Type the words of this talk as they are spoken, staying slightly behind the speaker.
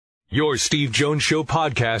Your Steve Jones Show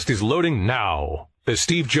podcast is loading now. The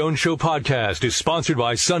Steve Jones Show podcast is sponsored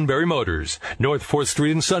by Sunbury Motors, North 4th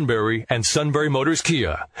Street in Sunbury, and Sunbury Motors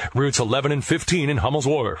Kia, routes 11 and 15 in Hummel's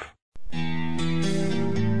Wharf.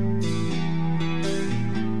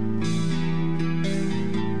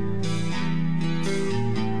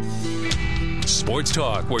 Sports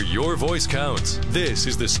talk where your voice counts. This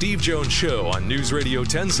is the Steve Jones Show on News Radio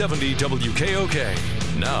 1070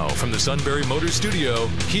 WKOK. Now from the Sunbury Motors Studio,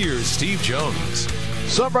 here's Steve Jones.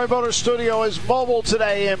 Sunbury Motors Studio is mobile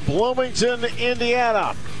today in Bloomington,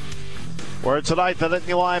 Indiana, where tonight the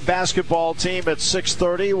Nittany Lion basketball team at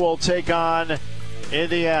 6:30 will take on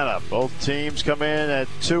Indiana. Both teams come in at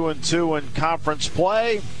 2-2 in conference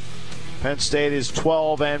play. Penn State is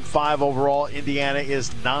 12-5 overall. Indiana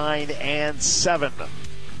is 9-7.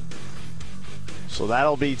 So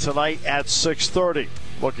that'll be tonight at 6:30.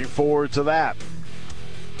 Looking forward to that.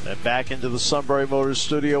 And back into the Sunbury Motors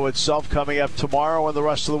Studio itself coming up tomorrow and the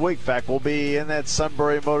rest of the week. In fact, we'll be in that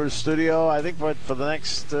Sunbury Motors Studio, I think, for the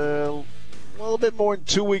next little bit more than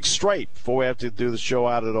 2 weeks straight before we have to do the show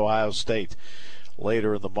out at Ohio State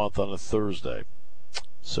later in the month on a Thursday.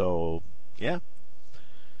 So, yeah.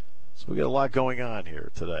 So we got a lot going on here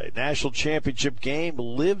today. National championship game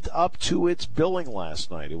lived up to its billing last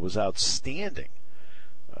night. It was outstanding.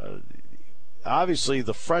 Obviously,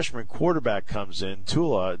 the freshman quarterback comes in.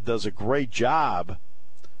 Tula does a great job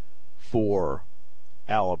for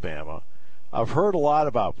Alabama. I've heard a lot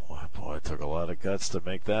about, boy, it took a lot of guts to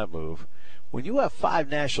make that move. When you have 5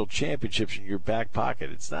 national championships in your back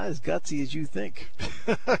pocket, it's not as gutsy as you think.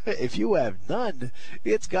 If you have none,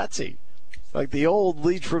 it's gutsy. Like the old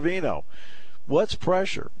Lee Trevino. What's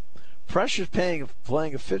pressure? Pressure's playing a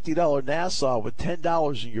 $50 Nassau with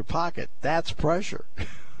 $10 in your pocket. That's pressure.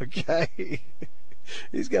 Okay?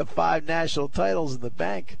 He's got 5 national titles in the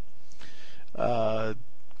bank.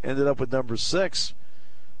 Ended up with number 6.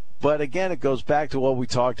 But again, it goes back to what we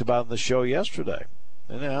talked about in the show yesterday.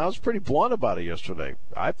 And I was pretty blunt about it yesterday.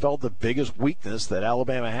 I felt the biggest weakness that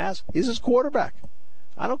Alabama has is his quarterback.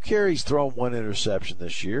 I don't care he's thrown 1 interception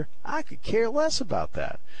this year. I could care less about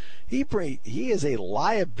that. He is a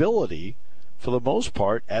liability, for the most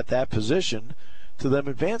part, at that position to them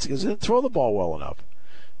advancing because he didn't throw the ball well enough.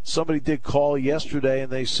 Somebody did call yesterday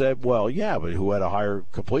and they said, well, yeah, but who had a higher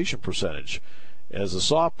completion percentage as a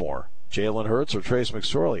sophomore? Jalen Hurts or Trace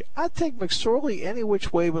McSorley? I'd take McSorley any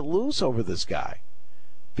which way but lose over this guy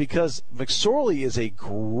because McSorley is a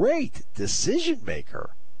great decision maker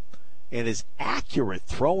and is accurate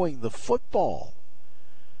throwing the football.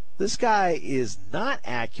 This guy is not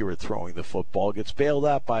accurate throwing the football, gets bailed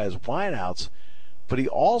out by his wideouts, but he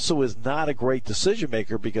also is not a great decision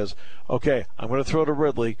maker because, okay, I'm going to throw to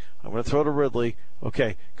Ridley.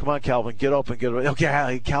 Okay, come on, Calvin, get open.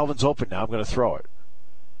 Okay, Calvin's open now. I'm going to throw it.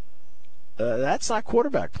 That's not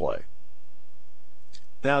quarterback play.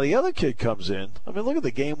 Now, the other kid comes in. I mean, look at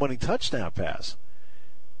the game-winning touchdown pass.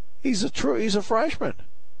 He's a freshman.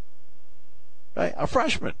 Right? A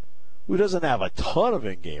freshman who doesn't have a ton of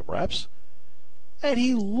in-game reps. And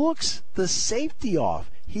he looks the safety off.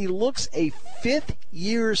 He looks a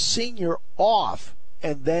fifth-year senior off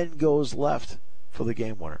and then goes left for the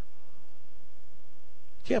game winner.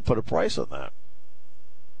 Can't put a price on that.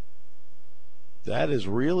 That is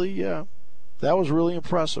really, that was really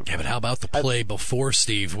impressive. Yeah, but how about the play before,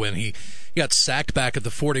 Steve, when he got sacked back at the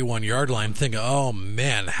 41-yard line thinking, oh,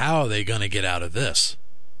 man, how are they going to get out of this?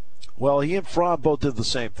 Well, he and Fromm both did the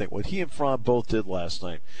same thing. What he and Fromm both did last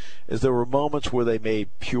night is there were moments where they made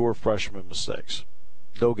pure freshman mistakes.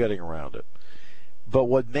 No getting around it. But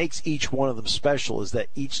what makes each one of them special is that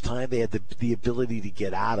each time they had the ability to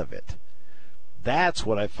get out of it. That's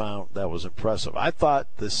what I found that was impressive. I thought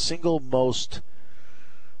the single most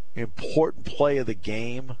important play of the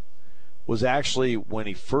game was actually when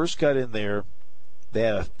he first got in there, they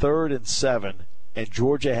had a 3rd and 7, and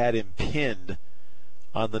Georgia had him pinned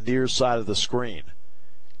on the near side of the screen,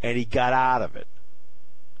 and he got out of it.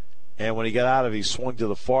 And when he got out of it, he swung to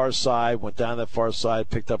the far side, went down that far side,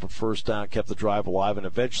 picked up a first down, kept the drive alive, and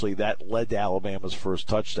eventually that led to Alabama's first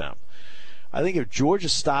touchdown. I think if Georgia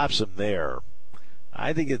stops him there,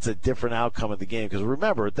 I think it's a different outcome of the game. Because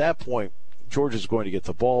remember, at that point, Georgia's going to get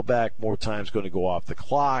the ball back, more time's going to go off the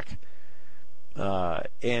clock, and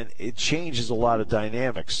it changes a lot of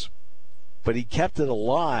dynamics. But he kept it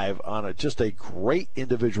alive on just a great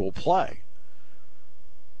individual play.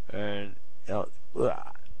 And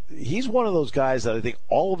he's one of those guys that I think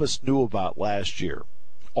all of us knew about last year.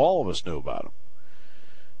 All of us knew about him.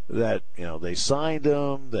 That, they signed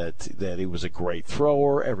him, that he was a great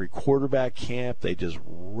thrower. Every quarterback camp, they just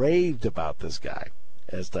raved about this guy.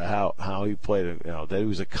 as to how he played. You know, that he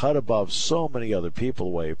was a cut above so many other people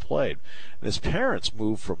the way he played. And his parents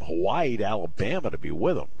moved from Hawaii to Alabama to be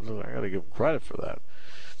with him. I got to give him credit for that.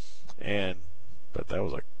 But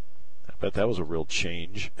that was a real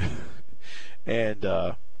change.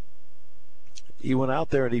 And he went out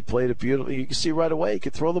there and he played it beautifully. You can see right away he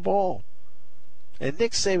could throw the ball. And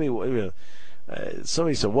Nick Saban,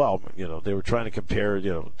 somebody said, well, you know, they were trying to compare,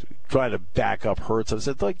 you know, trying to back up Hurts. I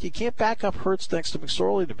said, look, you can't back up Hurts next to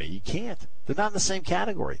McSorley to me. You can't. They're not in the same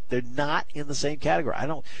category. They're not in the same category. I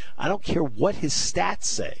don't care what his stats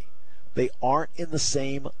say. They aren't in the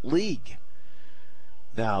same league.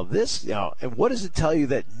 Now this, you know, and what does it tell you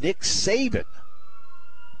that Nick Saban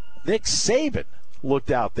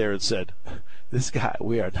looked out there and said, this guy,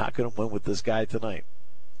 we are not going to win with this guy tonight.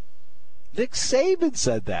 Nick Saban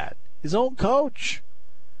said that. His own coach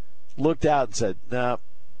looked out and said, nah,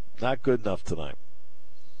 not good enough tonight.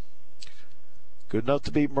 Good enough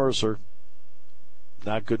to beat Mercer.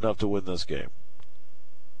 Not good enough to win this game.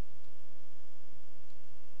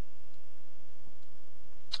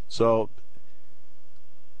 So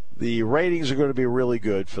the ratings are going to be really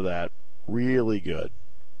good for that. Really good.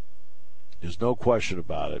 There's no question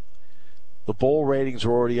about it. The bowl ratings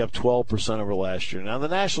are already up 12% over last year. Now, the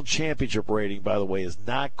national championship rating, by the way, is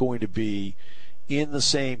not going to be in the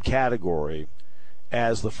same category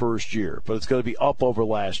as the first year, but it's going to be up over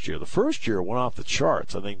last year. The first year went off the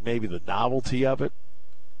charts. I think maybe the novelty of it,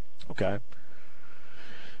 okay,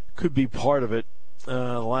 could be part of it.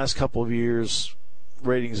 The last couple of years,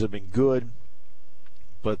 ratings have been good,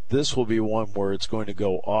 but this will be one where it's going to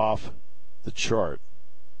go off the chart.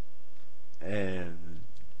 And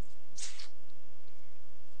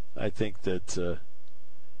I think that, you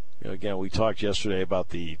know, again, we talked yesterday about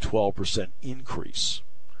the 12% increase,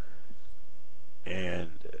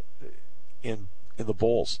 and in the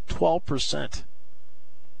bowls, 12%.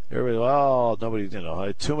 Everybody, oh, nobody, you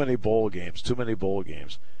know, too many bowl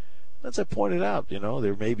games. As I pointed out, you know,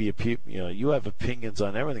 there may be you know, you have opinions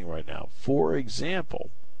on everything right now. For example,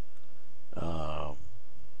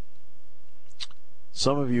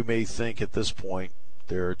 some of you may think at this point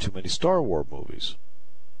there are too many Star Wars movies.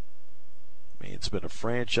 I mean, it's been a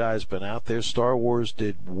franchise, been out there. Star Wars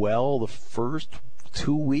did well the first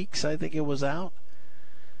 2 weeks, I think it was out.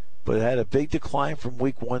 But it had a big decline from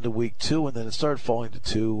week 1 to week 2, and then it started falling to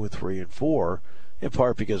 2 and 3 and 4, in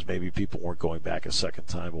part because maybe people weren't going back a second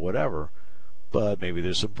time or whatever. But maybe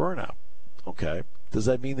there's some burnout. Okay. Does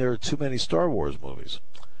that mean there are too many Star Wars movies?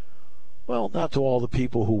 Well, not to all the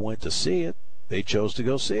people who went to see it. They chose to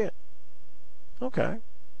go see it. Okay.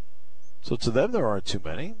 So to them, there aren't too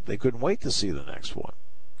many. They couldn't wait to see the next one.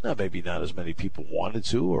 Now, maybe not as many people wanted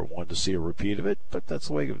to or wanted to see a repeat of it, but that's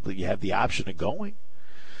the way you have the option of going.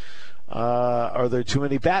 Are there too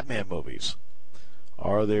many Batman movies?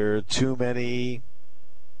 Are there too many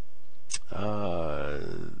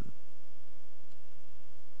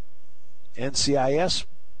NCIS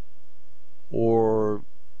or,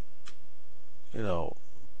 you know,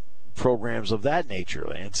 programs of that nature,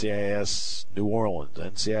 NCIS New Orleans,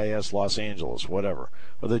 NCIS Los Angeles, whatever.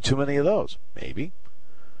 Are there too many of those? Maybe.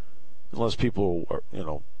 Unless people are, you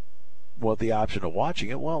know, want the option of watching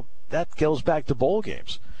it. Well, that goes back to bowl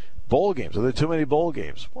games. Bowl games. Are there too many bowl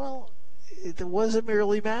games? Well, it doesn't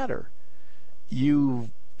really matter. You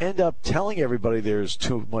end up telling everybody there's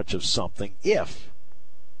too much of something if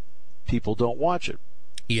people don't watch it.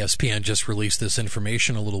 ESPN just released this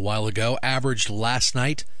information a little while ago. Averaged last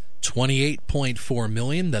night 28.4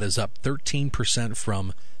 million. That is up 13%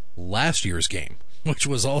 from last year's game, which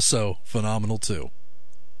was also phenomenal too.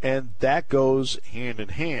 And that goes hand in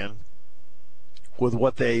hand with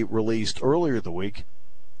what they released earlier in the week.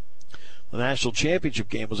 The national championship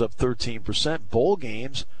game was up 13%. Bowl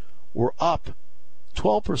games were up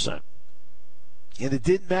 12%. And it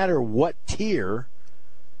didn't matter what tier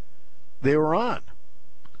they were on.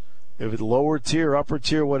 If it's lower tier, upper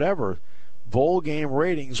tier, whatever, bowl game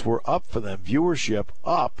ratings were up for them. Viewership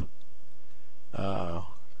up 12%.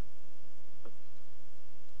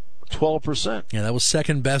 Yeah, that was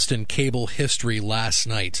second best in cable history last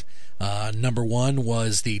night. Number one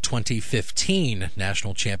was the 2015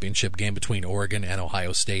 national championship game between Oregon and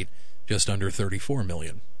Ohio State, just under 34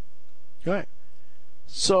 million. Right.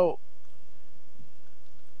 So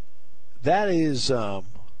that is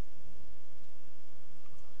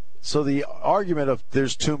so the argument of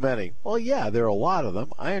there's too many. Well, yeah, there are a lot of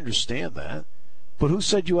them. I understand that. But who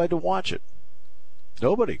said you had to watch it?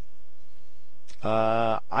 Nobody.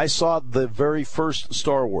 I saw the very first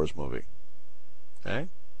Star Wars movie. Okay?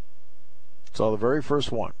 Saw the very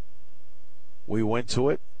first one. We went to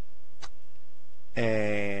it,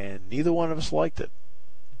 and neither one of us liked it.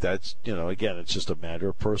 that's, again, it's just a matter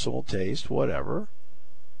of personal taste, whatever.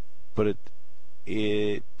 But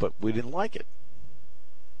but we didn't like it.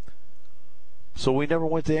 So we never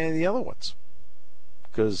went to any of the other ones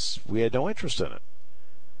because we had no interest in it.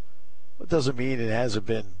 It doesn't mean it hasn't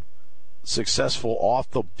been successful off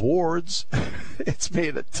the boards. It's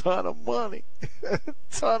made a ton of money,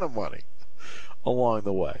 along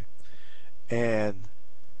the way. And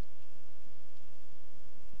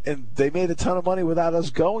they made a ton of money without us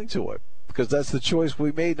going to it because that's the choice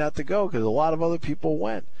we made not to go because a lot of other people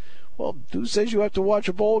went. Well, who says you have to watch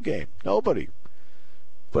a bowl game? Nobody.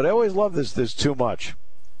 But I always love this. There's too much.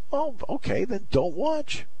 Well, okay, then don't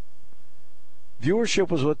watch. Viewership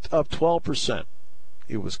was up 12%.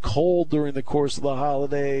 It was cold during the course of the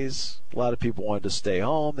holidays. A lot of people wanted to stay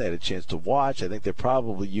home. They had a chance to watch. I think they're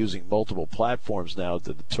probably using multiple platforms now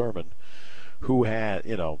to determine who had,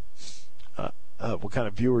 what kind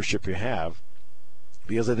of viewership you have.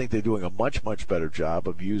 Because I think they're doing a much, much better job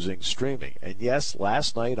of using streaming. And yes,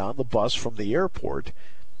 last night on the bus from the airport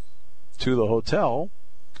to the hotel,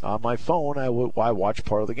 on my phone, I watched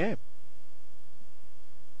part of the game.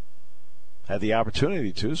 Had the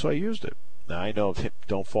opportunity to, so I used it. Now, I know,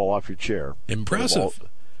 don't fall off your chair. Impressive.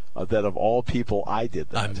 That of all people, I did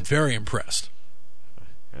that. I'm very impressed.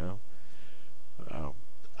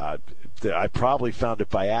 I probably found it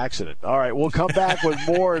by accident. All right, we'll come back with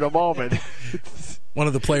more in a moment. One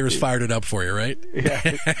of the players fired it up for you, right?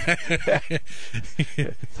 Yeah.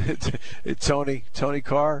 Tony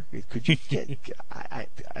Carr, could you get? I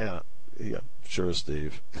don't. Yeah, sure,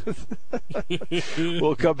 Steve.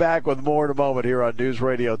 We'll come back with more in a moment here on News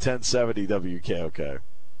Radio 1070 WKOK.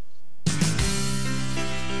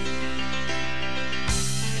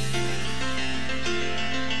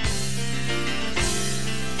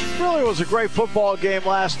 Really was a great football game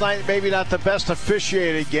last night. Maybe not the best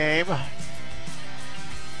officiated game.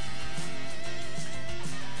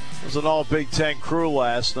 It was an all Big Ten crew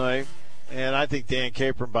last night. And I think Dan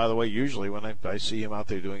Capron, by the way, usually when I see him out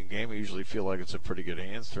there doing a game, I usually feel like it's in pretty good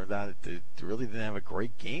hands. Turned out it really didn't have a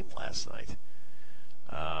great game last night.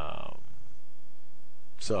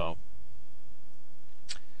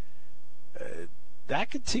 That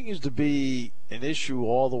continues to be an issue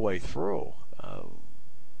all the way through.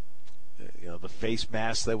 The face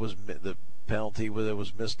mask that was the penalty that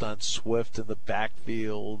was missed on Swift in the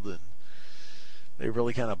backfield, and they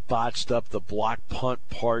really kind of botched up the block punt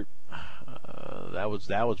part. That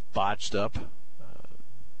was botched up.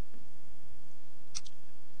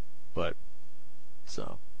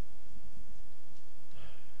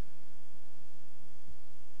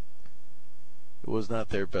 It was not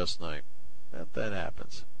their best night. That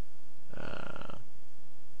happens.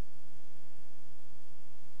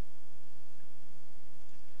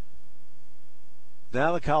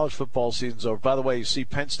 Now the college football season's over. By the way, you see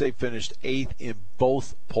Penn State finished 8th in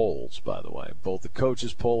both polls, by the way. Both the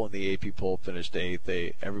coaches poll and the AP poll finished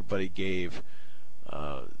 8th. Everybody gave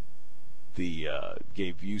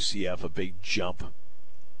UCF a big jump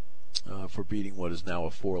for beating what is now a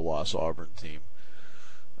 4-loss Auburn team.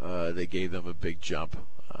 They gave them a big jump.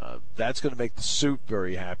 That's going to make the Suit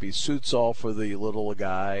very happy. Suit's all for the little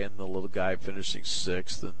guy and the little guy finishing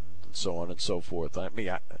 6th and so on and so forth. I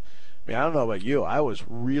don't know about you. I was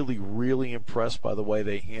really, really impressed by the way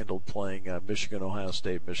they handled playing Michigan, Ohio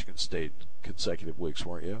State, Michigan State consecutive weeks,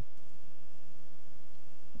 weren't you?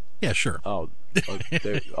 Yeah, sure. I'm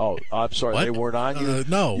sorry. What? They weren't on you?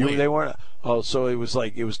 No. They weren't. Oh, so it was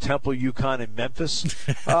Temple, UConn, and Memphis?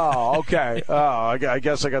 Oh, okay. Oh, I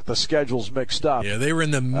guess I got the schedules mixed up. Yeah, they were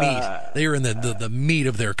in the meat. They were in the meat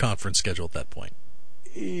of their conference schedule at that point.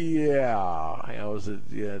 Yeah, I was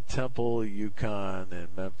Temple, UConn, and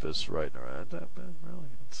Memphis right around that. Really,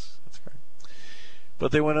 that's great.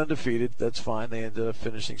 But they went undefeated. That's fine. They ended up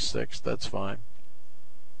finishing 6th. That's fine.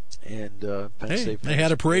 And Penn State. They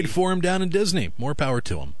had a parade for him down in Disney. More power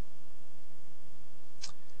to them.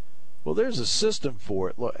 Well, there's a system for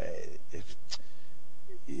it. Look,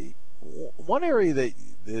 one area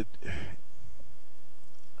that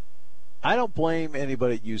I don't blame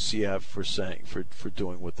anybody at UCF for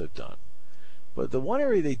doing what they've done. But the one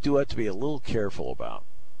area they do have to be a little careful about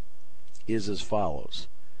is as follows.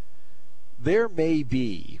 There may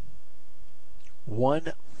be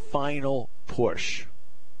one final push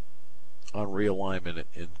on realignment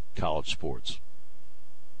in college sports.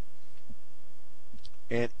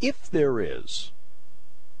 And if there is,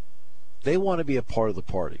 they want to be a part of the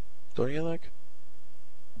party. Don't you think?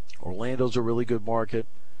 Orlando's a really good market.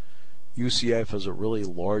 UCF is a really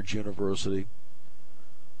large university.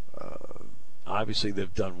 obviously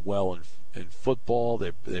they've done well in football.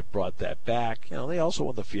 They've brought that back. They also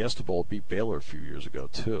won the Fiesta Bowl, beat Baylor a few years ago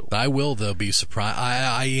too. I will, though, be surprised.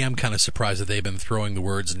 I am kind of surprised that they've been throwing the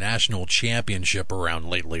words national championship around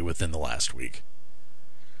lately within the last week.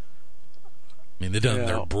 I mean, they've done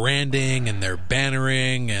their branding and their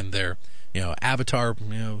bannering and their avatar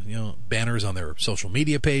banners on their social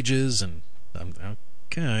media pages, and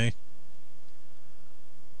okay.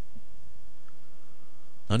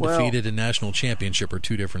 Undefeated and national championship are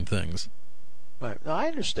two different things. Right. No, I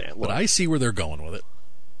understand. But I see where they're going with it.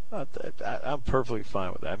 I'm perfectly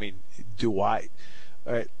fine with that. I mean, do I?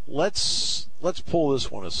 All right, let's pull this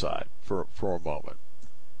one aside for a moment.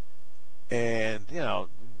 And,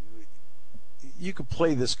 you can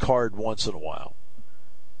play this card once in a while.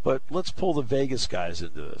 But let's pull the Vegas guys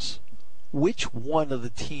into this. Which one of the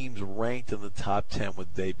teams ranked in the top 10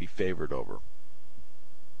 would they be favored over?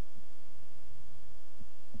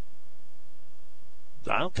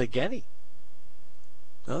 I don't think any.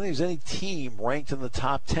 I don't think there's any team ranked in the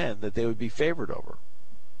top 10 that they would be favored over.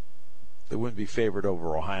 They wouldn't be favored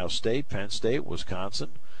over Ohio State, Penn State,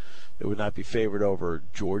 Wisconsin. They would not be favored over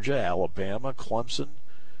Georgia, Alabama, Clemson,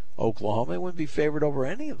 Oklahoma. They wouldn't be favored over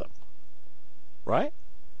any of them. Right?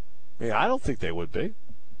 I mean, I don't think they would be.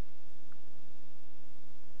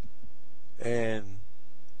 And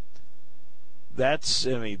that's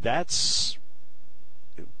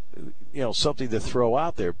something to throw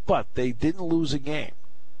out there. But they didn't lose a game.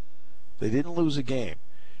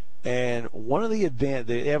 And one of the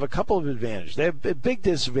they have a couple of advantages. They have a big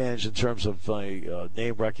disadvantage in terms of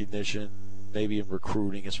name recognition, maybe in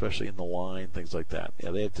recruiting, especially in the line, things like that. Yeah,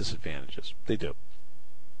 they have disadvantages. They do.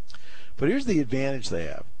 But here's the advantage they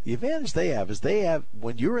have. The advantage they have is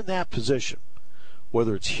when you're in that position,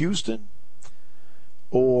 whether it's Houston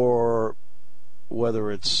or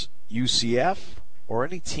whether it's UCF or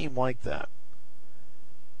any team like that,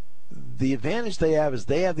 the advantage they have is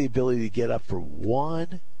they have the ability to get up for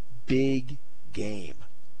one big game.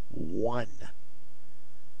 One.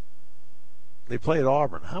 They play at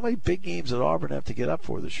Auburn. How many big games did Auburn have to get up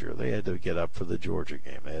for this year? They had to get up for the Georgia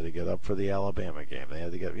game. They had to get up for the Alabama game. They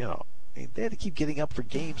had to get, they had to keep getting up for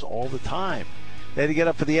games all the time. They had to get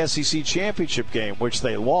up for the SEC championship game, which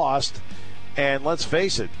they lost. And let's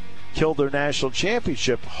face it, killed their national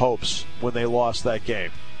championship hopes when they lost that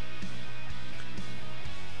game.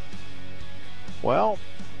 Well,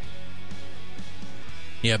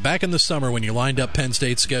 yeah, back in the summer when you lined up Penn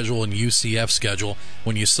State's schedule and UCF's schedule,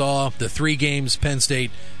 when you saw the 3 games Penn State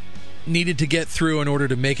needed to get through in order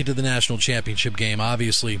to make it to the national championship game,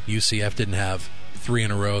 obviously UCF didn't have 3 in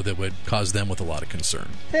a row that would cause them with a lot of concern.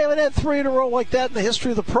 They haven't had 3 in a row like that in the history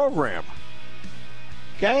of the program.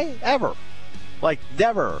 Okay? Ever. Like,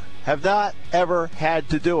 never. Have not ever had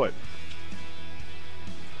to do it.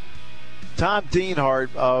 Tom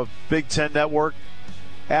Dienhart of Big Ten Network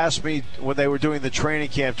asked me when they were doing the training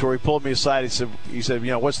camp tour. He pulled me aside. He said,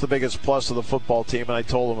 what's the biggest plus of the football team? And I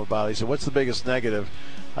told him about it. He said, what's the biggest negative?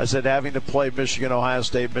 I said, having to play Michigan, Ohio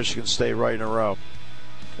State, Michigan State right in a row.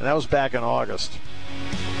 And that was back in August.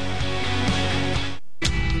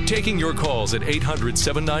 Taking your calls at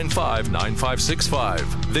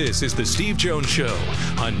 800-795-9565. This is the Steve Jones Show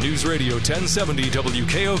on News Radio 1070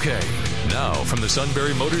 WKOK. Now from the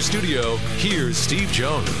Sunbury Motors Studio, here's Steve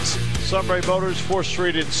Jones. Sunbury Motors, 4th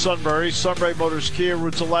Street in Sunbury. Sunbury Motors Kia,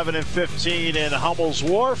 routes 11 and 15 in Hummel's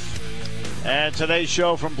Wharf. And today's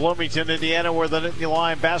show from Bloomington, Indiana, where the Nittany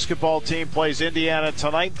Lion basketball team plays Indiana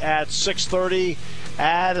tonight at 6:30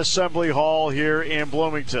 at Assembly Hall here in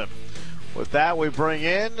Bloomington. With that, we bring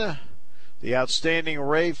in the outstanding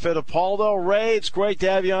Ray Fittipaldo. Ray, it's great to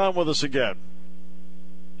have you on with us again.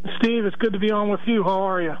 Steve, it's good to be on with you. How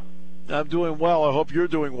are you? I'm doing well. I hope you're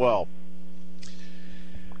doing well.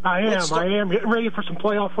 I am getting ready for some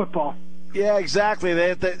playoff football. Yeah,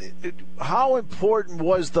 exactly. How important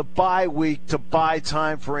was the bye week to buy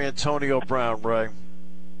time for Antonio Brown, Ray?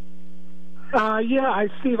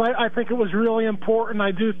 Steve, I think it was really important.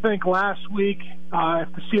 I do think last week,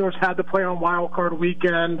 if the Steelers had to play on Wild Card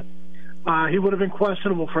Weekend, he would have been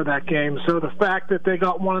questionable for that game. So the fact that they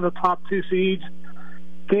got one of the top 2 seeds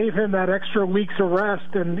gave him that extra week's of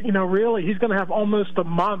rest. And, really, he's going to have almost a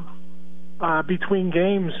month between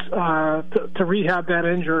games to rehab that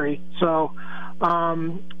injury. So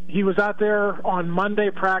he was out there on Monday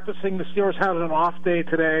practicing. The Steelers had an off day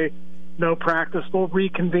today. No practice. They'll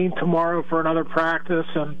reconvene tomorrow for another practice.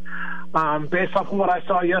 And based off of what I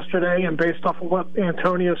saw yesterday and based off of what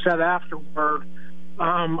Antonio said afterward,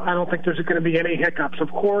 I don't think there's going to be any hiccups.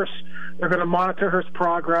 Of course, they're going to monitor his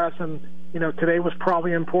progress. And, today was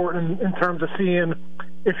probably important in terms of seeing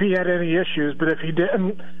if he had any issues. But if he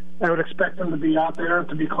didn't, I would expect him to be out there and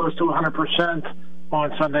to be close to 100%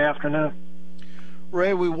 on Sunday afternoon.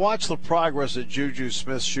 Ray, we watched the progress of Juju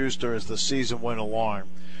Smith-Schuster as the season went along.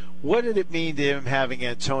 What did it mean to him having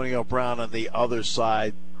Antonio Brown on the other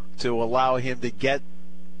side to allow him to get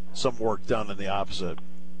some work done in the opposite?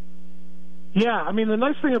 Yeah, I mean, the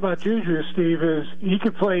nice thing about Juju, Steve, is he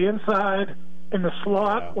could play inside in the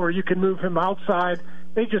slot, or you can move him outside.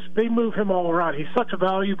 They move him all around. He's such a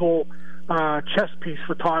valuable chess piece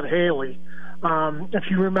for Todd Haley. If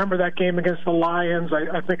you remember that game against the Lions,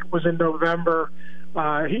 I think it was in November,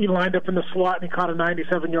 he lined up in the slot and he caught a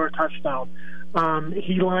 97-yard touchdown.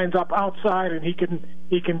 He lines up outside and he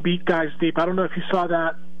can beat guys deep. I don't know if you saw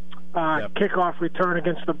that kickoff return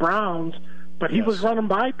against the Browns, but he was running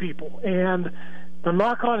by people. And the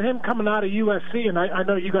knock on him coming out of USC, and I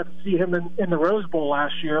know you got to see him in the Rose Bowl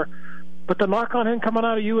last year, but the knock on him coming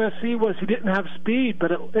out of USC was he didn't have speed,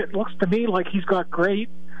 but it looks to me like he's got great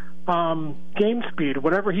game speed.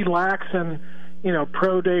 Whatever he lacks in,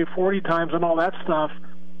 pro day 40 times and all that stuff,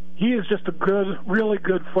 he is just a really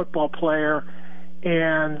good football player.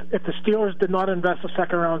 And if the Steelers did not invest a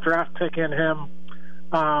second-round draft pick in him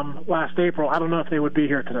last April, I don't know if they would be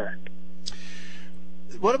here today.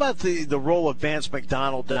 What about the role of Vance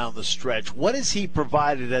McDonald down the stretch? What has he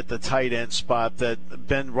provided at the tight end spot that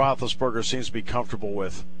Ben Roethlisberger seems to be comfortable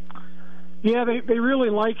with? Yeah, they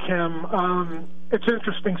really like him. It's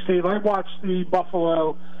interesting, Steve. I watched the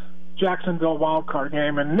Buffalo-Jacksonville wildcard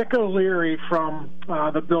game, and Nick O'Leary from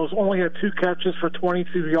the Bills only had 2 catches for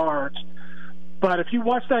 22 yards. But if you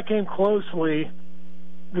watch that game closely,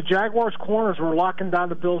 the Jaguars' corners were locking down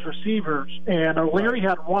the Bills' receivers, and O'Leary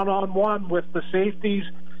had one-on-one with the safeties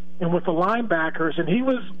and with the linebackers, and he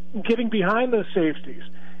was getting behind those safeties,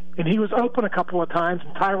 and he was open a couple of times,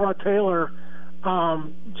 and Tyrod Taylor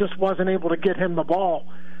just wasn't able to get him the ball.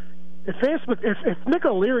 If Nick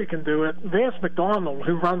O'Leary can do it, Vance McDonald,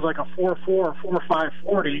 who runs like a 4.4, 4.5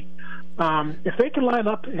 40, if they can line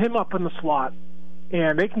him up in the slot,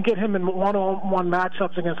 and they can get him in one-on-one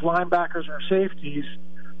matchups against linebackers or safeties,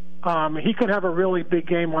 he could have a really big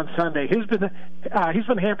game on Sunday. He's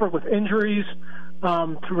been hampered with injuries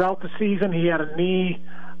throughout the season. He had a knee.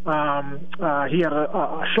 He had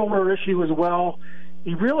a shoulder issue as well.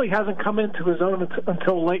 He really hasn't come into his own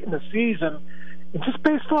until late in the season. And just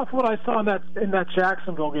based off what I saw in that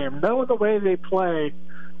Jacksonville game, knowing the way they play,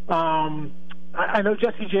 I know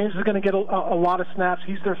Jesse James is going to get a lot of snaps.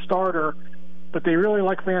 He's their starter, but they really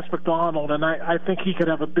like Vance McDonald, and I think he could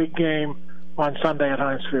have a big game on Sunday at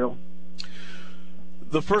Heinz Field.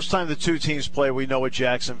 The first time the two teams play, we know what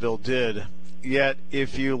Jacksonville did. Yet,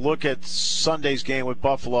 if you look at Sunday's game with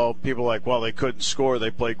Buffalo, people are like, well, they couldn't score.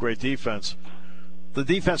 They played great defense. The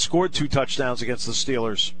defense scored 2 touchdowns against the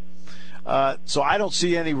Steelers. So I don't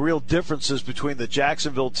see any real differences between the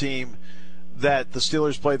Jacksonville team that the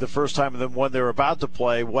Steelers played the first time and then one they're about to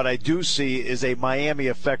play. What I do see is a Miami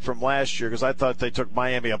effect from last year, because I thought they took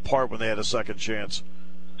Miami apart when they had a second chance.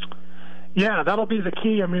 Yeah, that'll be the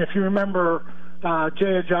key. I mean, if you remember,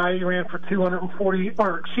 Jay Ajayi ran for 204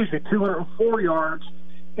 yards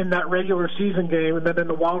in that regular season game, and then in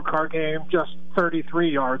the wild card game, just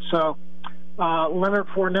 33 yards. So Leonard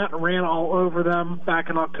Fournette ran all over them back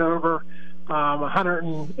in October,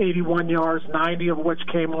 181 yards, 90 of which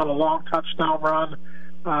came on a long touchdown run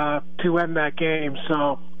to end that game.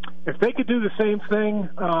 So if they could do the same thing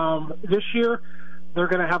this year, they're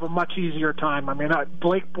going to have a much easier time. I mean,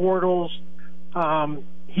 Blake Bortles,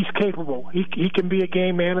 he's capable. He can be a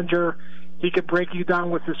game manager. He could break you down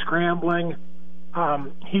with his scrambling.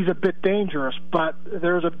 He's a bit dangerous, but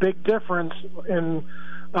there's a big difference in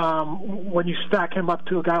when you stack him up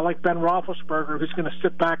to a guy like Ben Roethlisberger, who's going to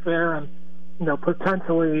sit back there and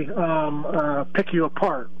potentially pick you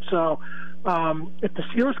apart. So if the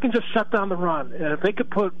Steelers can just shut down the run, and if they could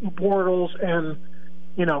put Bortles in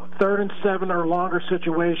 3rd and 7 or longer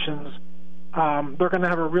situations, they're going to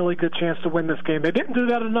have a really good chance to win this game. They didn't do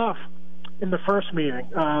that enough in the first meeting.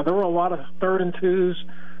 There were a lot of 3rd and 2s,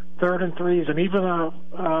 3rd and 3s, and even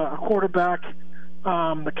a quarterback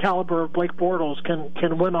the caliber of Blake Bortles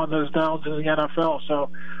can win on those downs in the NFL. So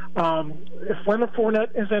if Leonard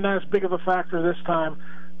Fournette isn't as big of a factor this time,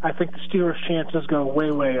 I think the Steelers' chances go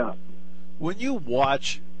way, way up. When you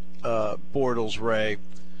watch Bortles, Ray,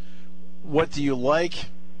 what do you like,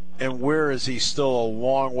 and where is he still a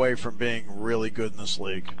long way from being really good in this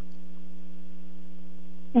league?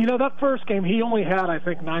 That first game, he only had, I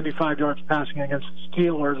think, 95 yards passing against the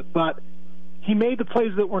Steelers, but he made the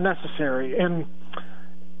plays that were necessary. And,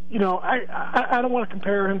 I don't want to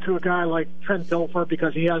compare him to a guy like Trent Dilfer,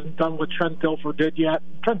 because he hasn't done what Trent Dilfer did yet.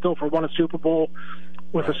 Trent Dilfer won a Super Bowl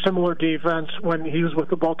with a similar defense when he was with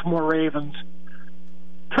the Baltimore Ravens.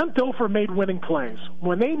 Trent Dilfer made winning plays.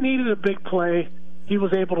 When they needed a big play, he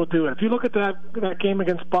was able to do it. If you look at that game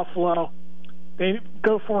against Buffalo, they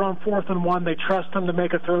go for it on 4th and 1. They trust him to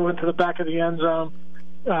make a throw into the back of the end zone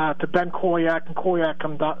to Ben Koyak, and Koyak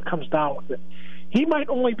comes down with it. He might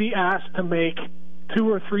only be asked to make 2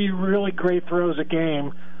 or 3 really great throws a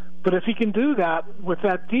game, but if he can do that with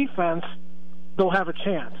that defense, they'll have a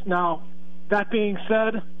chance. Now, that being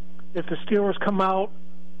said, if the Steelers come out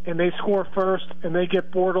and they score first and they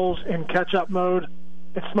get Bortles in catch-up mode,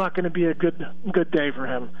 it's not going to be a good day for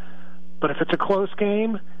him. But if it's a close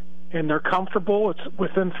game and they're comfortable, it's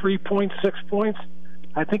within 3 points, 6 points,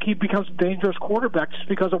 I think he becomes a dangerous quarterback just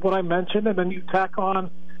because of what I mentioned, and then you tack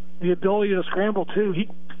on the ability to scramble too.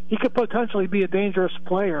 He could potentially be a dangerous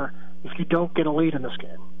player if you don't get a lead in this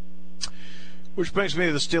game. Which brings me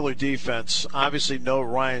to the Steeler defense. Obviously, no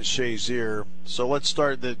Ryan Shazier. So let's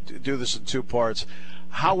start to do this in 2 parts.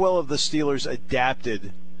 How well have the Steelers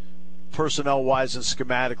adapted personnel-wise and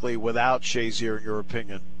schematically without Shazier, in your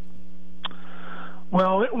opinion?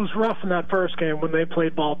 Well, it was rough in that first game when they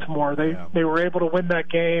played Baltimore. They were able to win that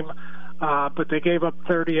game, but they gave up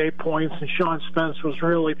 38 points, and Sean Spence was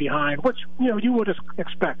really behind, which you would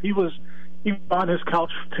expect. He was on his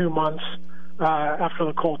couch for 2 months after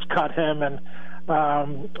the Colts cut him, and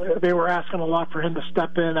they were asking a lot for him to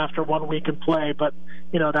step in after 1 week and play, but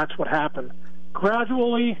that's what happened.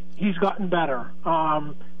 Gradually, he's gotten better.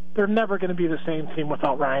 They're never going to be the same team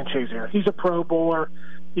without Ryan Shazier. He's a Pro Bowler.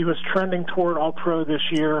 He was trending toward All-Pro this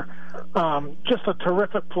year. Just a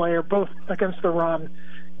terrific player, both against the run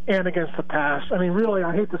and against the pass. I mean, really,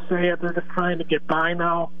 I hate to say it, they're just trying to get by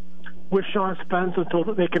now with Sean Spence until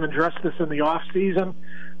they can address this in the offseason.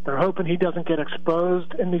 They're hoping he doesn't get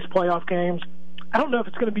exposed in these playoff games. I don't know if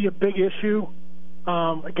it's going to be a big issue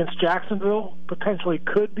against Jacksonville. Potentially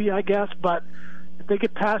could be, I guess, but if they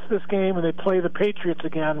get past this game and they play the Patriots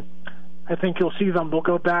again, I think you'll see them. They'll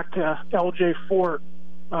go back to L.J. Fort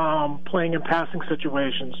playing in passing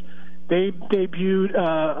situations. They debuted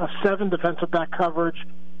a 7 defensive back coverage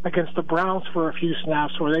against the Browns for a few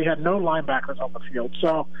snaps where they had no linebackers on the field.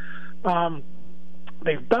 So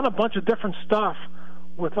they've done a bunch of different stuff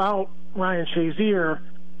without Ryan Shazier.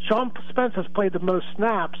 Sean Spence has played the most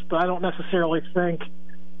snaps, but I don't necessarily think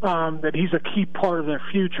that he's a key part of their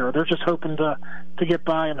future. They're just hoping to get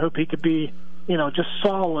by and hope he could be, just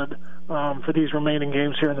solid for these remaining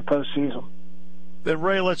games here in the postseason. Then,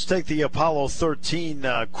 Ray, let's take the Apollo 13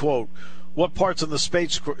 quote. What parts of the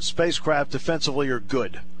spacecraft defensively are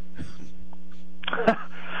good?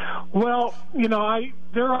 Well,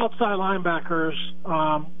 they're outside linebackers.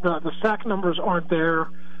 The sack numbers aren't there.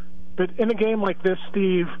 But in a game like this,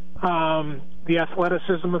 Steve, the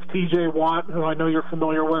athleticism of T.J. Watt, who I know you're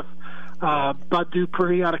familiar with, Bud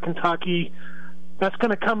Dupree out of Kentucky, that's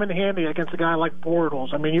going to come in handy against a guy like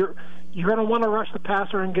Bortles. I mean, you're going to want to rush the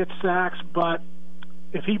passer and get sacks, but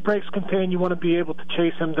if he breaks contain, you want to be able to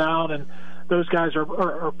chase him down, and those guys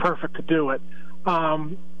are perfect to do it.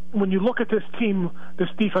 When you look at this team, this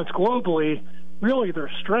defense globally, really their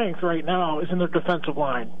strength right now is in their defensive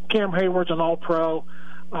line. Cam Hayward's an All-Pro.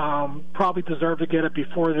 Probably deserved to get it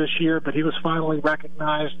before this year, but he was finally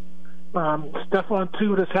recognized. Stephon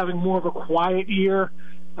Tuitt is having more of a quiet year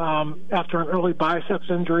after an early biceps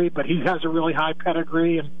injury, but he has a really high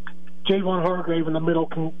pedigree, and Javon Hargrave in the middle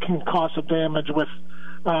can cause some damage with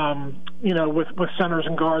centers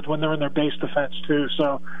and guards when they're in their base defense too.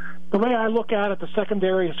 So the way I look at it, the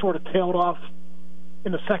secondary has sort of tailed off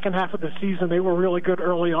in the second half of the season. They were really good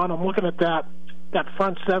early on. I'm looking at that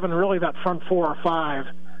front 7, really that front 4 or 5,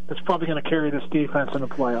 that's probably going to carry this defense in the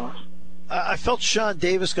playoffs. I felt Sean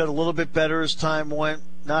Davis got a little bit better as time went.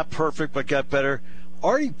 Not perfect, but got better.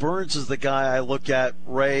 Artie Burns is the guy I look at,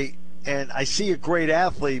 Ray, and I see a great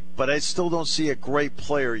athlete, but I still don't see a great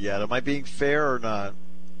player yet. Am I being fair or not?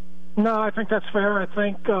 No, I think that's fair. I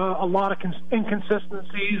think a lot of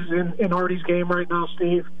inconsistencies in Artie's game right now,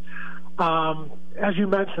 Steve. As you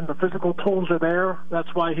mentioned, the physical tools are there.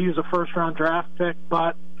 That's why he's a first-round draft pick,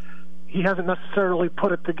 but he hasn't necessarily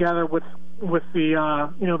put it together with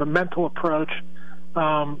the mental approach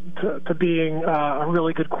to being a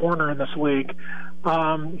really good corner in this league.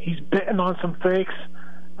 He's bitten on some fakes.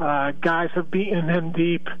 Guys have beaten him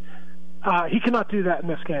deep. He cannot do that in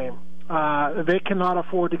this game. They cannot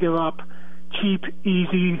afford to give up cheap,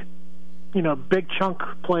 easy, big chunk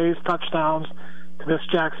plays, touchdowns to this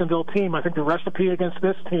Jacksonville team. I think the recipe against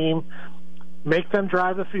this team, make them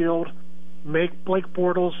drive the field, make Blake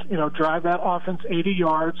Bortles, drive that offense 80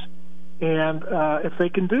 yards, And if they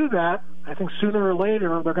can do that, I think sooner or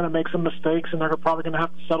later they're going to make some mistakes, and they're probably going to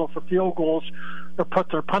have to settle for field goals or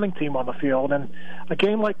put their punting team on the field. And a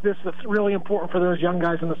game like this, that's really important for those young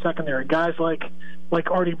guys in the secondary, guys like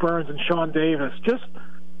Artie Burns and Sean Davis. Just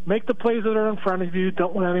make the plays that are in front of you.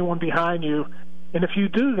 Don't let anyone behind you. And if you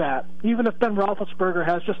do that, even if Ben Roethlisberger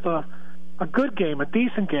has just a good game, a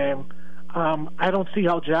decent game, I don't see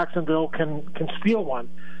how Jacksonville can steal one.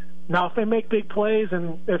 Now, if they make big plays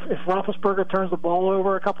and if Roethlisberger turns the ball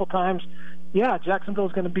over a couple times, yeah,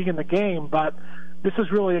 Jacksonville's going to be in the game. But this is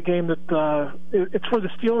really a game that it's for the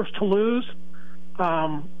Steelers to lose.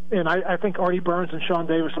 And I think Artie Burns and Sean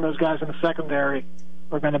Davis and those guys in the secondary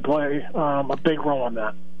are going to play a big role in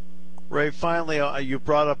that. Ray, finally, you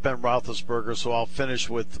brought up Ben Roethlisberger, so I'll finish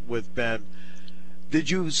with Ben. Did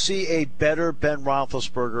you see a better Ben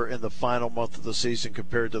Roethlisberger in the final month of the season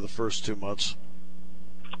compared to the first 2 months?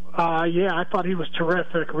 Yeah, I thought he was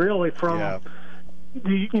terrific, really, from that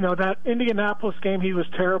Indianapolis game. He was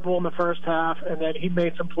terrible in the first half, and then he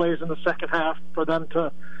made some plays in the second half for them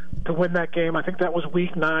to win that game. I think that was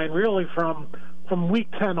week 9. Really, from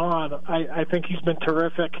week 10 on, I think he's been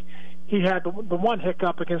terrific. He had the one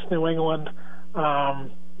hiccup against New England,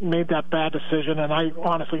 made that bad decision, and I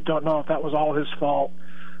honestly don't know if that was all his fault.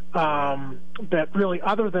 But really,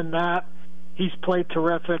 other than that, he's played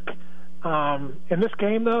terrific. In this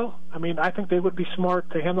game, though, I think they would be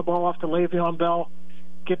smart to hand the ball off to Le'Veon Bell,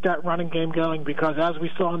 get that running game going, because as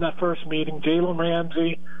we saw in that first meeting, Jalen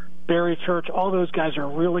Ramsey, Barry Church, all those guys are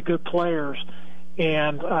really good players.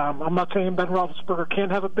 And I'm not saying Ben Roethlisberger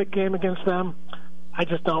can't have a big game against them. I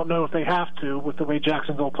just don't know if they have to with the way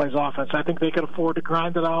Jacksonville plays offense. I think they could afford to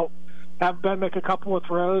grind it out, have Ben make a couple of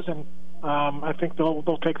throws, and I think they'll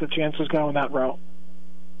take the chances going that route.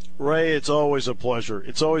 Ray, it's always a pleasure.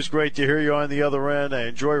 It's always great to hear you on the other end. I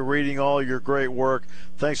enjoy reading all your great work.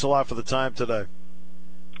 Thanks a lot for the time today.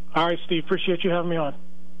 All right, Steve. Appreciate you having me on.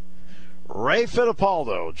 Ray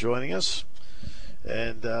Fittipaldo joining us.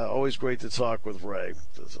 And always great to talk with Ray.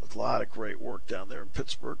 There's a lot of great work down there in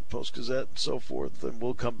Pittsburgh, Post-Gazette, and so forth. And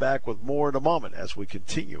we'll come back with more in a moment as we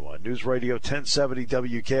continue on News Radio 1070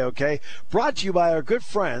 WKOK, brought to you by our good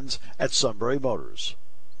friends at Sunbury Motors.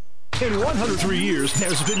 In 103 years,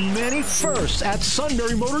 there's been many firsts at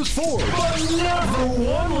Sunbury Motors Ford, but never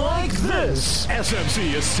one like this.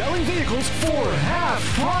 SMC is selling vehicles for half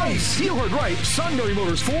price. You heard right. Sunbury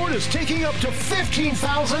Motors Ford is taking up to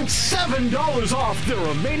 $15,007 off their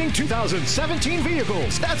remaining 2017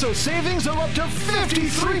 vehicles. That's a savings of up to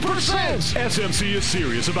 53%. SMC is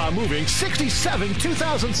serious about moving 67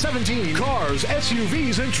 2017 cars,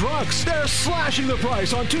 SUVs, and trucks. They're slashing the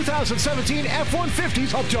price on 2017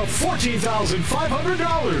 F-150s up to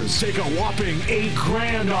 $14,500. Take a whopping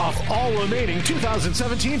 $8,000 off all remaining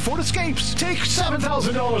 2017 Ford Escapes. Take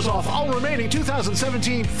 $7,000 off all remaining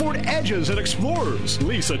 2017 Ford Edges and Explorers.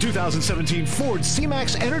 Lease a 2017 Ford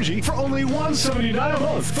C-Max Energy for only $179 a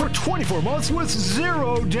month for 24 months with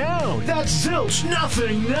zero down. That's zilch,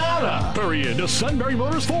 nothing, nada. Hurry into Sunbury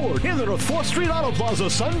Motors Ford in the North 4th Street Auto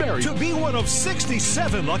Plaza, Sunbury, to be one of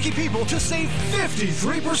 67 lucky people to save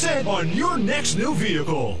 53% on your next new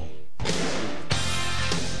vehicle.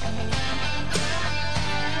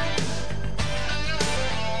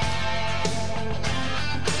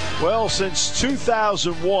 Well, since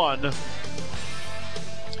 2001,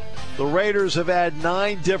 the Raiders have had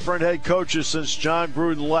 9 different head coaches since John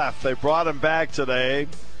Gruden left. They brought him back today.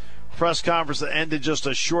 Press conference that ended just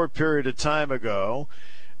a short period of time ago.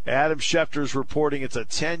 Adam Schefter's reporting it's a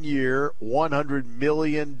 10-year, $100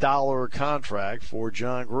 million contract for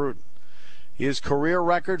John Gruden. His career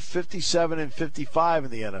record, 57-55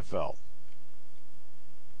 in the NFL.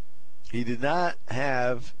 He did not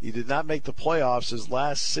make the playoffs his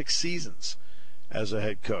last 6 seasons as a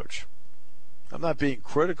head coach. I'm not being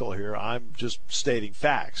critical here. I'm just stating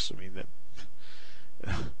facts.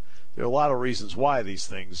 There are a lot of reasons why these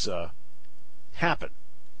things happen.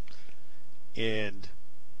 And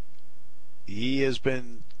he has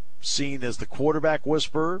been seen as the quarterback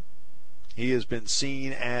whisperer. He has been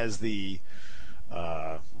seen as the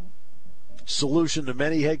solution to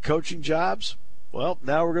many head coaching jobs. Well,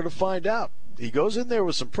 now we're going to find out. He goes in there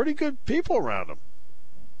with some pretty good people around him.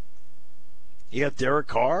 You got Derek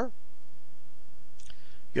Carr.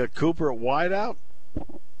 You got Cooper at wideout.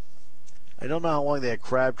 I don't know how long they had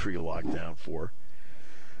Crabtree locked down for.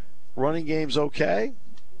 Running game's okay.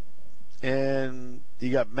 And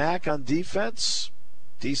you got Mack on defense.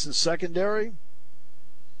 Decent secondary.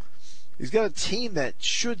 He's got a team that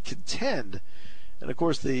should contend. And, of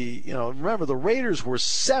course, remember, the Raiders were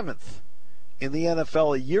 7th in the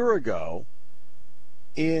NFL a year ago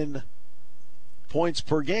in points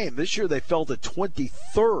per game. This year they fell to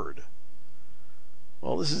 23rd.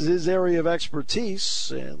 Well, this is his area of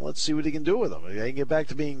expertise, and let's see what he can do with them. If they can get back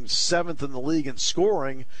to being 7th in the league in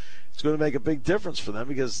scoring, it's going to make a big difference for them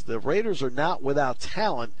because the Raiders are not without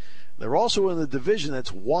talent. They're also in the division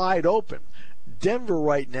that's wide open. Denver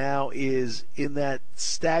right now is in that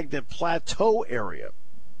stagnant plateau area.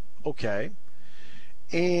 Okay.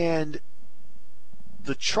 And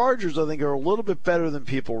the Chargers, I think, are a little bit better than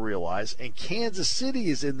people realize, and Kansas City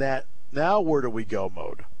is in that now where do we go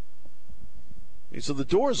mode. So the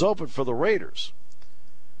door is open for the Raiders.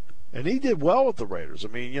 And he did well with the Raiders. I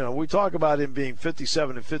mean, we talk about him being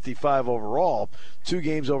 57 and 55 overall, 2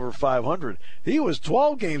 games over 500. He was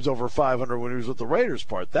 12 games over 500 when he was with the Raiders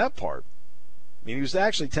that part. I mean, he was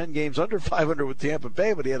actually 10 games under 500 with Tampa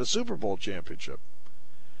Bay, but he had a Super Bowl championship.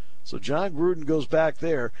 So John Gruden goes back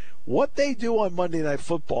there. What they do on Monday Night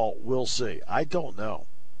Football, we'll see. I don't know.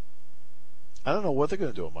 I don't know what they're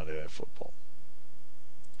going to do on Monday Night Football.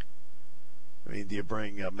 I mean, do you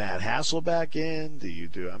bring Matt Hassel back in?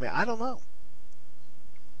 I don't know.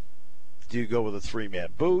 Do you go with a 3-man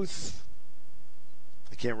booth?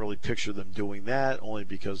 I can't really picture them doing that, only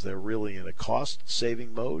because they're really in a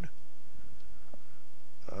cost-saving mode.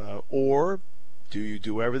 Or do you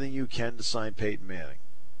do everything you can to sign Peyton Manning?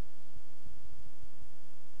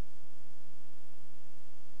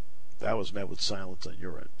 That was met with silence on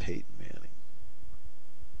your end, Peyton Manning.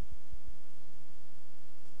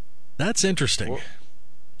 That's interesting.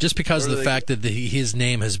 Just because of the fact that his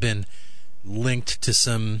name has been linked to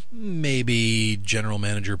some maybe general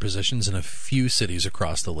manager positions in a few cities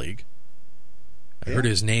across the league. I heard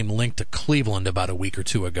his name linked to Cleveland about a week or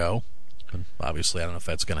two ago. And obviously, I don't know if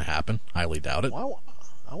that's going to happen. Highly doubt it. Well,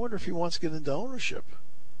 I wonder if he wants to get into ownership.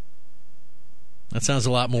 That sounds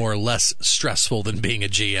a lot more or less stressful than being a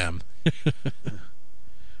GM.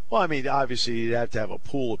 Well, I mean, obviously, you'd have to have a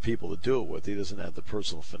pool of people to do it with. He doesn't have the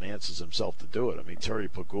personal finances himself to do it. I mean, Terry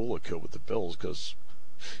Pagula could with the Bills because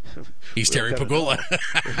he's Terry Pagula.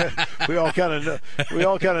 We all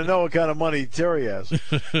kind of know what kind of money Terry has.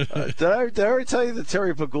 Did I ever tell you the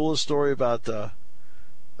Terry Pagula story about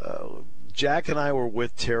Jack and I were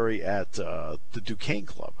with Terry at the Duquesne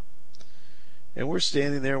Club, and we're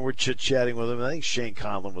standing there and we're chit-chatting with him. I think Shane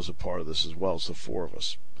Conlon was a part of this as well, so 4 of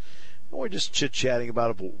us. And we're just chit-chatting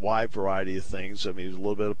about a wide variety of things. I mean, there's a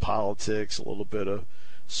little bit of politics, a little bit of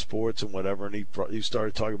sports and whatever, and he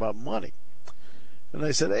started talking about money. And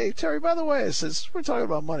I said, "Hey, Terry, by the way," I said, "we're talking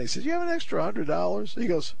about money." He said, "You have an extra $100?" He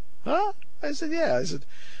goes, "Huh?" I said, "Yeah." I said,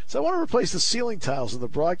 "So I want to replace the ceiling tiles in the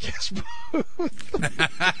broadcast booth."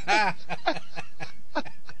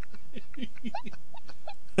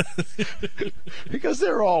 Because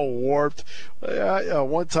they're all warped.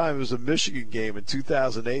 One time it was a Michigan game in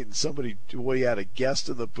 2008, and we had a guest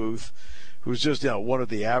in the booth who was just, one of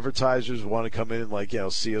the advertisers who wanted to come in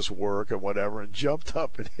and, see us work and whatever, and jumped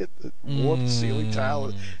up and hit the warped ceiling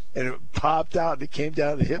tile, and it popped out, and it came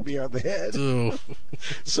down and hit me on the head.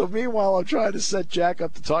 So meanwhile, I'm trying to set Jack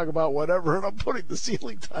up to talk about whatever, and I'm putting the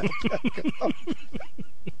ceiling tile back up.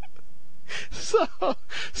 So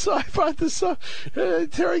I brought this up.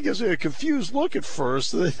 Terry gives me a confused look at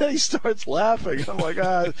first, and then he starts laughing. I'm like,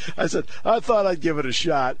 I said, "I thought I'd give it a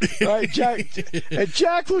shot." Right, Jack? And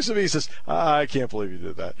Jack looks at me and says, "I can't believe you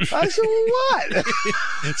did that." I said, "Well, what?"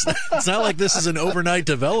 It's not like this is an overnight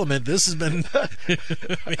development. This has been.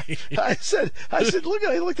 I said, look,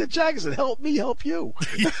 I looked at Jack and said, "Help me, help you."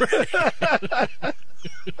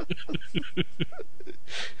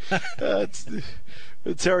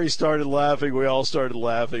 Terry started laughing. We all started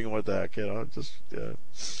laughing. What the heck, just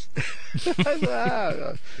I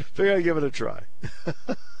said, figure I'd give it a try.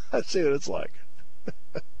 Let's see what it's like.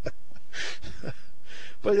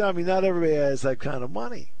 But I mean, not everybody has that kind of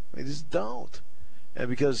money. They just don't. And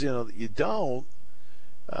because you don't,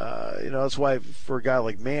 that's why for a guy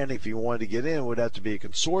like Manning, if he wanted to get in, it would have to be a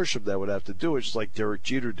consortium that would have to do it, just like Derek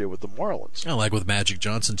Jeter did with the Marlins. Like with Magic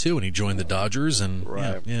Johnson too, when he joined the Dodgers, and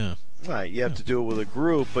right. Yeah. Right, you have to do it with a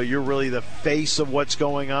group, but you're really the face of what's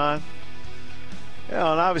going on. And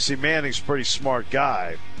obviously Manning's a pretty smart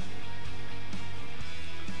guy.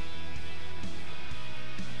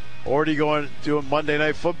 Already going to do Monday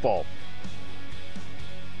Night Football.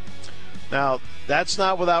 Now, that's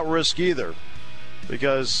not without risk either,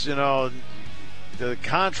 because, the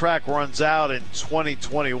contract runs out in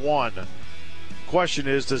 2021. Question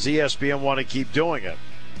is, does ESPN want to keep doing it?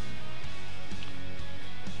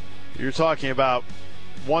 You're talking about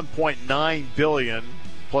 $1.9 billion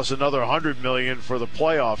plus another $100 million for the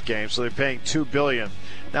playoff game, so they're paying $2 billion.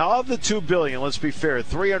 Now, of the $2 billion, let's be fair,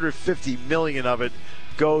 $350 million of it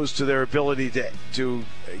goes to their ability to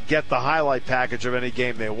get the highlight package of any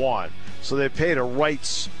game they want. So they paid a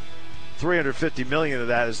rights $350 million of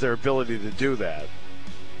that is their ability to do that.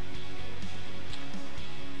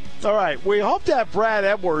 All right, we hope to have Brad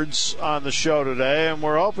Edwards on the show today, and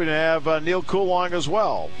we're hoping to have Neil Coulong as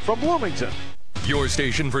well from Bloomington. Your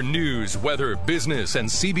station for news, weather, business, and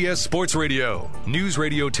CBS Sports Radio. News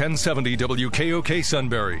Radio 1070 WKOK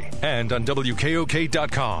Sunbury and on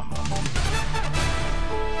WKOK.com.